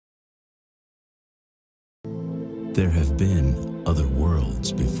There have been other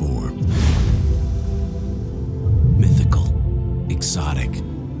worlds before. Mythical, exotic,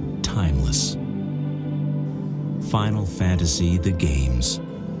 timeless. Final Fantasy: The Games.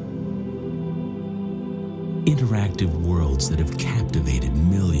 Interactive worlds that have captivated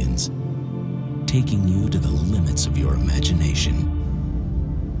millions, taking you to the limits of your imagination.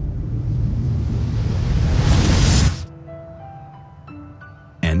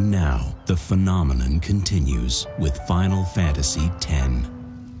 And now, the phenomenon continues with Final Fantasy X.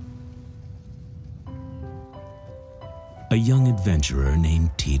 A young adventurer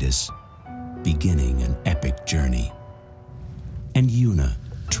named Tidus, beginning an epic journey. And Yuna,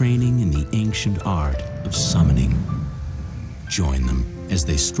 training in the ancient art of summoning. Join them as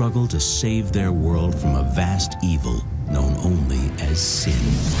they struggle to save their world from a vast evil known only as sin.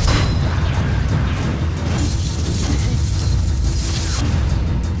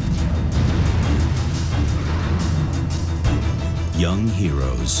 Young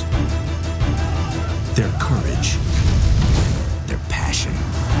heroes, their courage, their passion.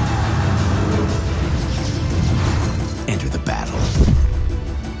 Enter the battle.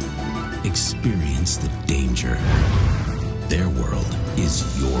 Experience the danger. Their world is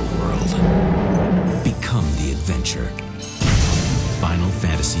your world. Become the adventure. Final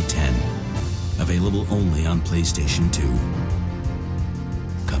Fantasy X. Available only on PlayStation 2.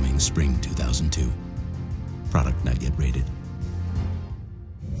 Coming spring 2002. Product not yet rated.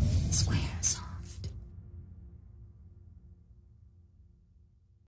 Swear.